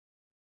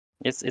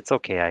It's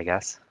okay, I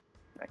guess.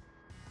 Right.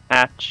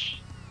 Hatch,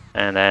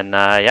 and then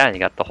yeah, you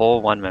got the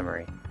whole one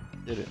memory.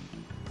 Did it.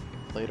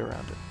 Played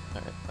around it.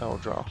 Alright, I will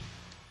draw.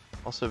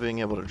 Also, being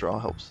able to draw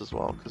helps as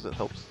well, because it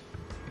helps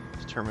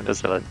determine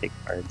if you can... Facilitate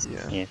cards.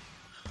 Yeah.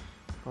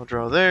 I'll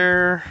draw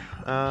there.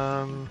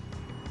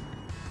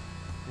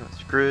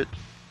 Screw it.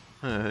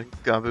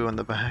 Gabu in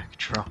the back,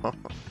 draw.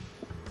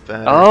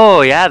 Batter.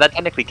 Oh yeah, that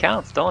technically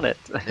counts, don't it?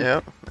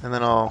 Yep. And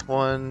then I'll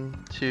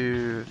 1,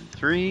 2,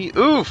 3.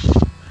 Oof!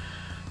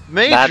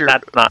 Major.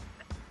 That's not.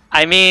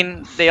 I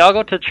mean, they all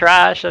go to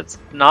trash. That's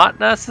not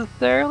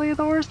necessarily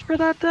the worst for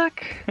that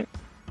deck.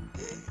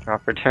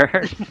 Drop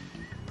return.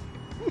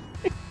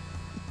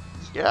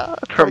 Yeah.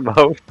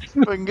 Promote.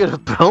 If I can get a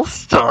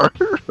Beelstar.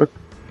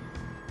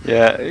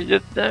 Yeah.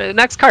 Just,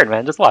 next card,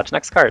 man. Just watch.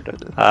 Next card.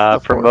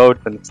 Promote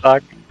and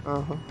suck.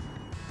 Uh-huh.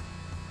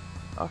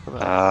 Talk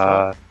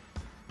about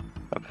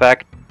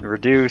Effect.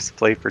 Reduce.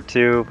 Play for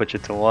 2. Put you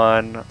to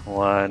 1.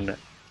 1,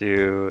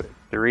 2,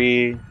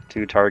 3.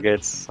 2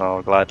 targets.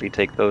 I'll gladly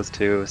take those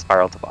 2.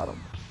 Spiral to bottom.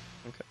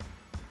 Okay.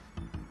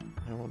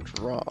 I will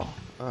draw.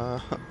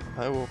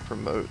 I will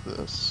promote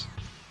this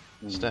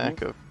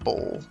stack of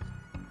bowl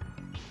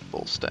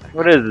stack.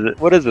 What is it?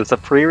 What is this? A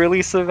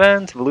pre-release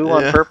event? Blue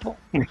on purple?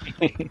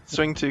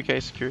 Swing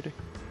 2k security.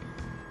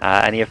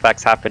 Any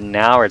effects happen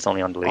now, or it's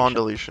only on deletion? On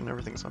deletion.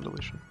 Everything's on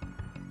deletion.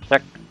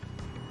 Check.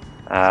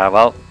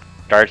 Well,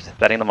 start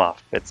setting them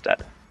off. It's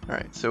dead.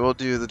 Alright, so we'll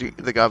do the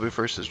Gabu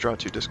first is draw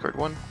 2, discard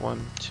 1.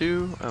 1,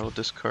 2. I will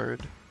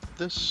discard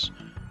this.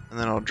 And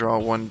then I'll draw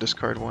 1,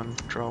 discard 1.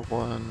 Draw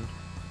 1.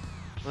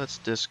 Let's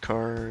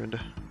discard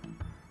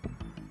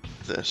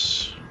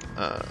this.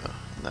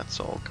 And that's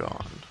all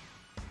gone.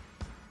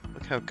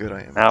 Look how good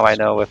I am. Now I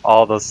know with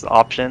all those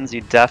options,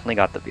 you definitely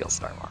got the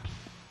Beelstar mark.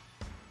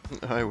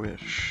 I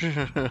wish.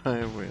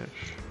 I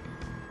wish.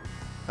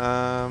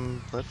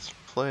 Let's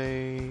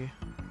play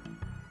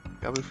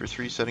Gabu for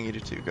 3, setting you to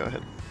 2. Go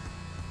ahead.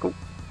 Cool.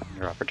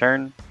 Drop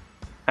return.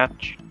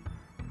 Hatch.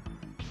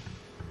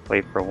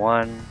 Play for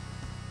 1.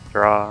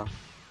 Draw.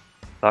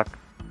 Suck.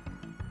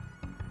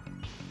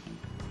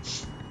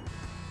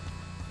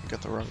 I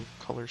got the wrong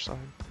color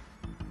sign.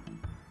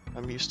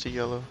 I'm used to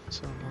yellow,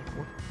 so I'm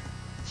like,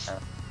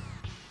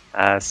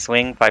 what?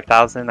 Swing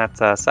 5,000.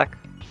 That's a sec.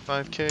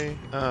 5k.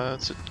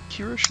 It's a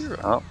Kirashiro.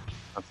 Oh,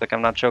 looks like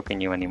I'm not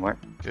choking you anymore.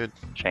 Good.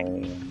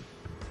 Chain.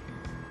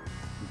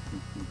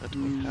 Let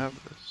me have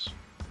this.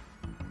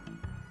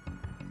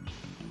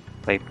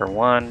 Play for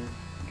 1.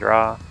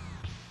 Draw.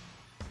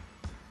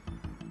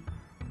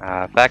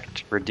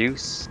 Effect.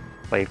 Reduce.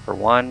 Play for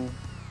 1.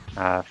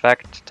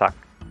 Effect. Tuck.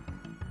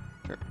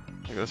 Sure.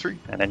 I go to 3.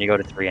 And then you go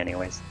to 3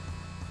 anyways.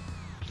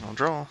 I'll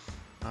draw.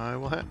 I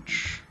will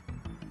hatch.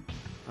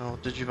 I'll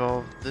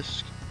digivolve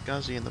this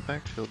Gazi in the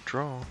backfield.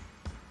 Draw.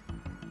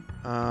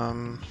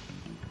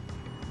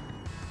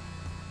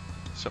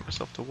 Set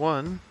myself to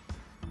 1.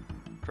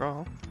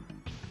 Draw.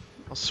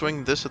 I'll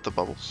swing this at the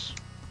bubbles.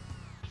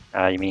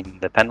 You mean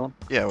the pendulum?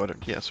 Yeah, whatever.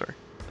 Yeah, sorry.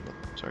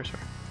 Sorry.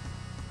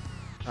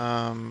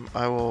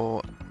 I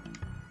will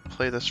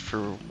play this for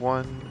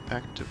 1,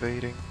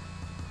 activating.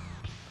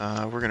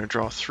 We're gonna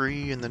draw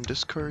 3 and then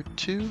discard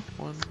 2.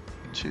 1,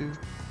 2,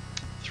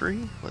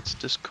 3. Let's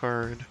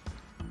discard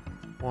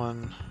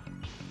 1,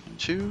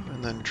 2,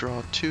 and then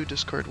draw 2,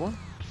 discard 1.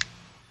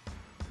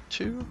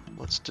 2.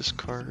 Let's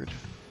discard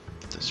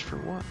this for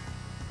 1.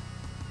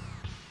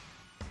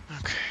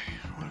 Okay,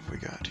 what have we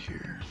got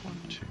here? 1,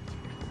 2, 3, 4,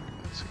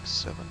 5, 6,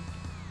 7.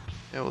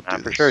 Yeah, we'll do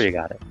this. For sure you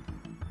got it.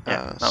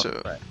 Yeah.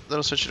 So right.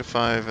 that'll set you to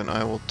 5, and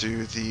I will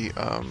do the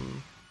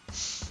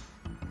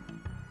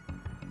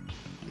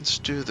let's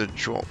do the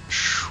Jolt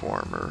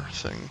Schwarmer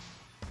thing.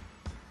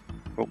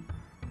 Cool.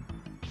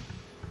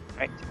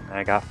 Right,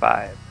 I got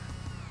 5.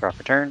 Drop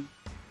return.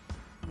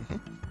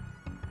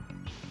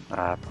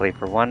 Play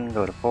for 1,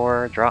 go to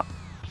 4, drop.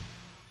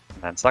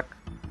 And then suck.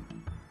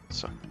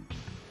 Suck.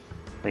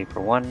 Play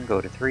for 1, go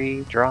to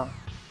 3, draw.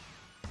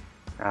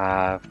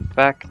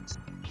 Effect.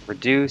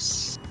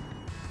 Reduce.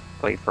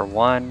 Play for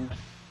 1.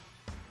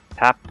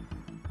 Tap.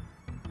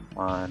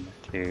 1,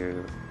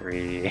 2,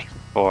 3,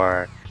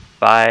 4,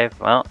 5.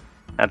 Well,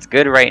 that's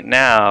good right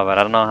now, but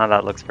I don't know how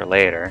that looks for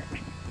later.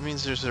 It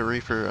means there's a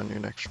Reaper on your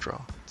next draw.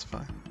 It's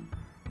fine.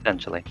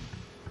 Potentially.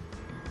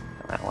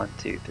 1,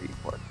 2, 3,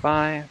 4,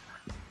 5.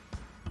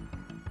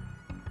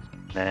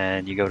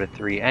 Then you go to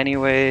 3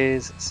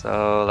 anyways,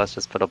 so let's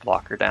just put a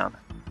blocker down.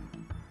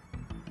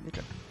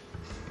 Okay.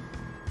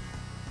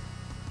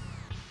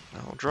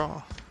 I'll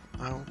draw.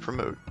 I'll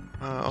promote.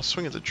 I'll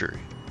swing at the jury.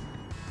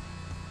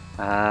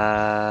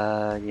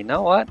 You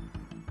know what?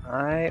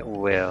 I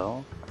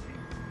will. 1, 2,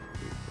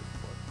 3,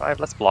 4, 5.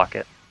 Let's block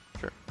it.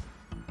 Sure.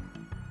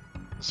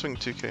 I'll swing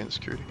 2k in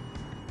security.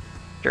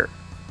 Sure.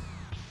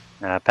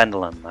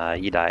 Pendulum,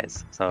 he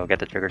dies, so get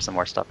to trigger some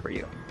more stuff for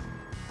you.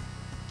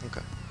 Okay.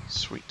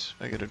 Sweet.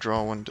 I get to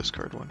draw 1,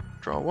 discard 1.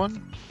 Draw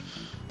 1.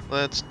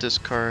 Let's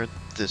discard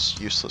this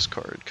useless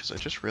card, because I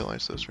just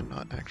realized those are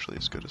not actually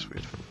as good as we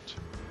had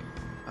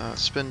hoped.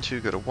 Spin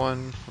 2, go to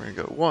 1. We're going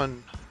to go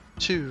 1,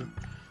 2,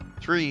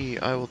 3,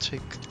 I will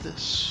take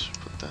this,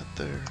 put that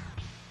there.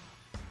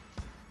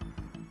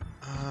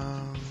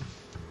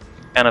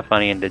 Kind of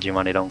funny in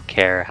Digimon, you don't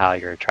care how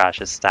your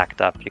trash is stacked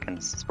up. You can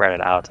spread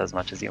it out as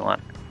much as you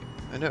want.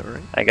 I know,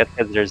 right? I guess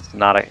because there's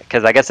not a...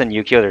 Because I guess in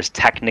Yu-Gi-Oh! There's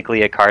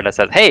technically a card that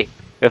says, hey,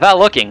 without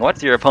looking,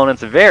 what's your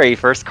opponent's very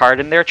first card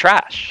in their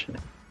trash?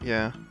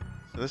 Yeah.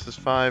 So this is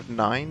 5,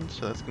 9,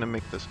 so that's going to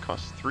make this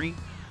cost 3.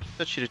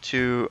 Set you to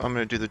 2, I'm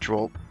going to do the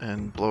Jolt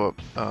and blow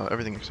up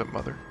everything except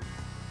Mother.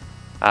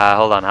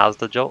 Hold on, how's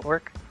the Jolt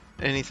work?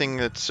 Anything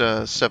that's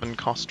 7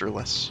 cost or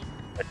less.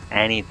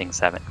 Anything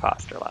 7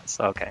 cost or less,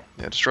 okay.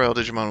 Yeah, destroy all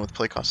Digimon with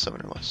play cost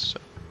 7 or less, so.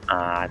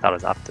 I thought it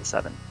was up to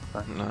 7.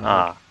 But...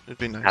 No, it'd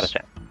be nice. Had a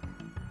chance.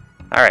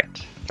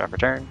 Alright, draw for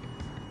turn.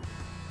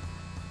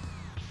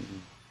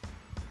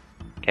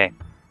 Okay.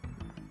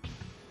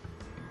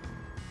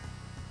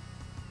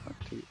 1,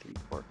 2, 3,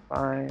 4,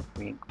 5.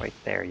 We ain't quite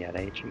there yet,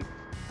 eh, Chief?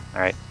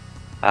 Alright.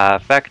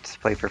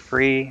 Effect, play for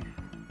free.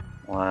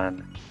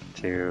 1,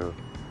 2,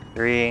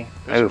 3.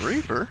 There's Oof. a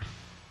Reaper.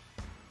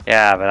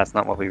 Yeah, but that's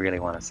not what we really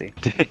want to see.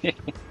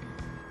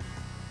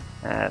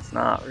 That's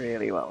not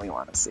really what we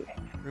want to see.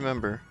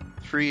 Remember,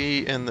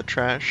 3 in the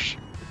trash,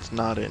 it's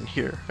not in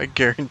here. I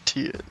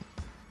guarantee it.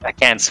 I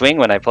can't swing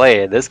when I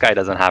play it. This guy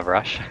doesn't have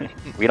rush.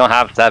 We don't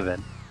have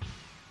 7.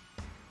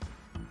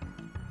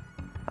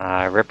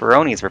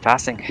 Ripperonis for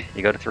passing.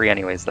 You go to 3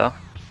 anyways, though.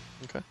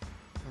 Okay.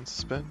 Let's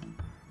spin.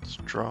 Let's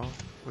draw.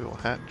 We will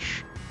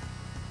hatch.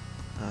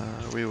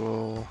 We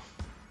will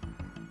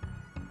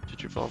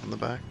Digivolve in the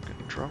back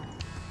and draw.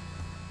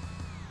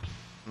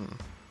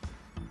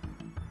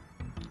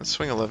 Let's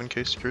swing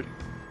 11k security.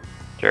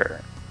 Sure.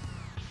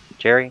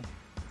 Jerry?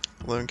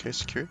 11k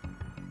security.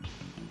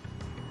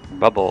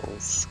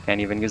 Bubbles. Can't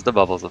even use the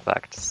bubbles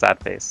effect.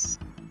 Sad face.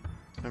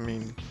 I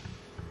mean,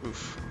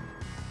 oof.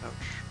 Ouch.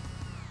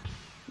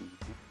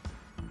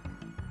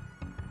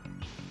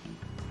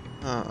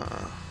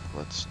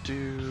 Let's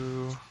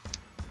do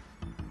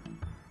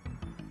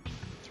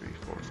 3,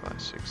 4,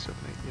 5, 6, 7,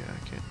 8. Yeah,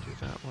 I can't do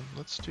that one.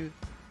 Let's do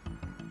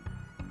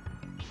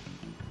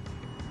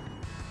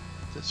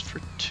this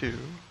for 2.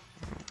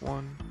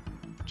 1,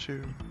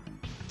 2,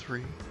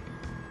 3.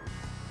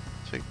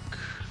 Take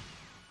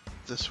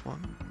this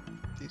one.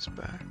 These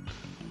back.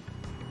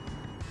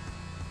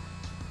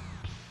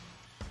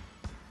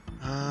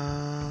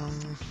 I'll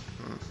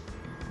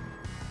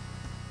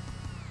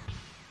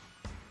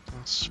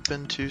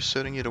spin 2,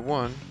 setting you to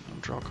 1. I'll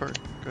draw a card.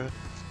 Go ahead.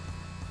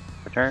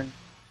 Return.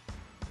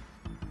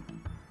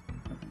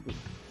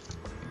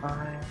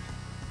 5.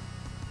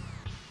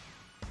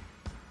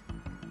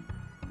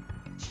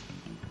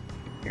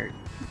 Your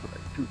people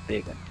are too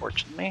big,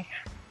 unfortunately.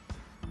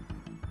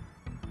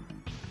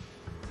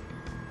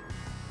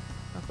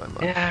 Not by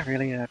much. Yeah,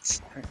 really,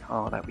 that's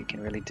all that we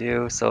can really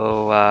do.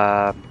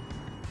 So,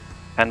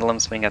 Pendulum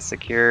swing at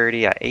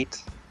security at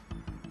 8.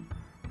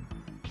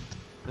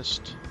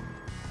 Missed.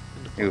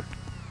 Oof.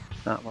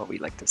 Not what we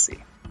like to see.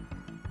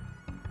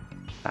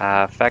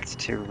 Effect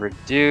to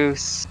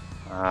reduce.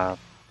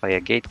 Play a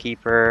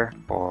gatekeeper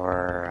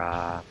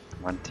for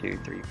 1, 2,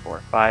 3, 4,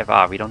 5.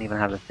 Ah, we don't even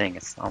have the thing.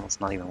 It's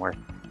almost not even worth.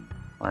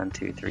 1,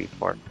 2, 3,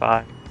 4,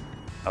 5.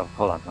 Oh,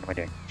 hold on. What am I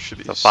doing? Should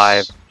be So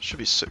 5. Should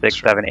be 6.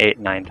 6, 7, 8,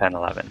 9, 10,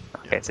 11.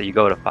 Okay, Yeah. so you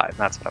go to 5.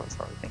 That's what I was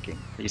sort of thinking.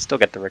 You still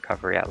get the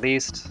recovery at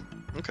least.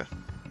 Okay.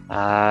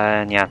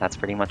 And yeah, that's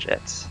pretty much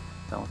it.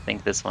 Don't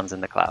think this one's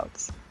in the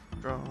clouds.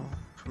 Draw.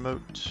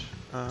 Promote.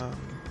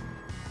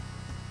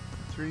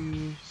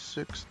 3,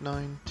 6,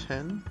 9,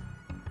 10.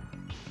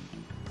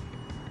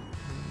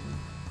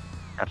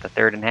 Got the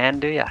 3rd in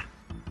hand, do ya?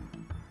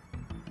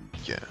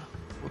 Yeah,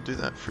 we'll do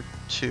that for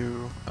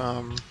 2.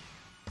 I'm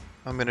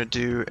gonna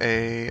do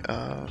a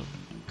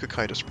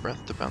Cocytus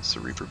Breath to bounce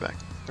the Reaper back,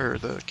 or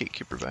the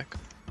Gatekeeper back.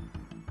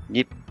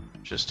 Yep.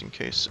 Just in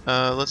case.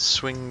 Let's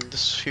swing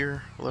this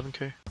here,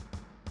 11k.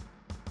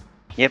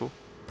 Yep. Cool.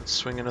 Let's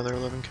swing another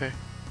 11k.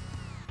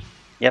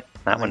 Yep,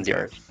 that And then one's go.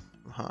 yours.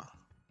 Uh-huh.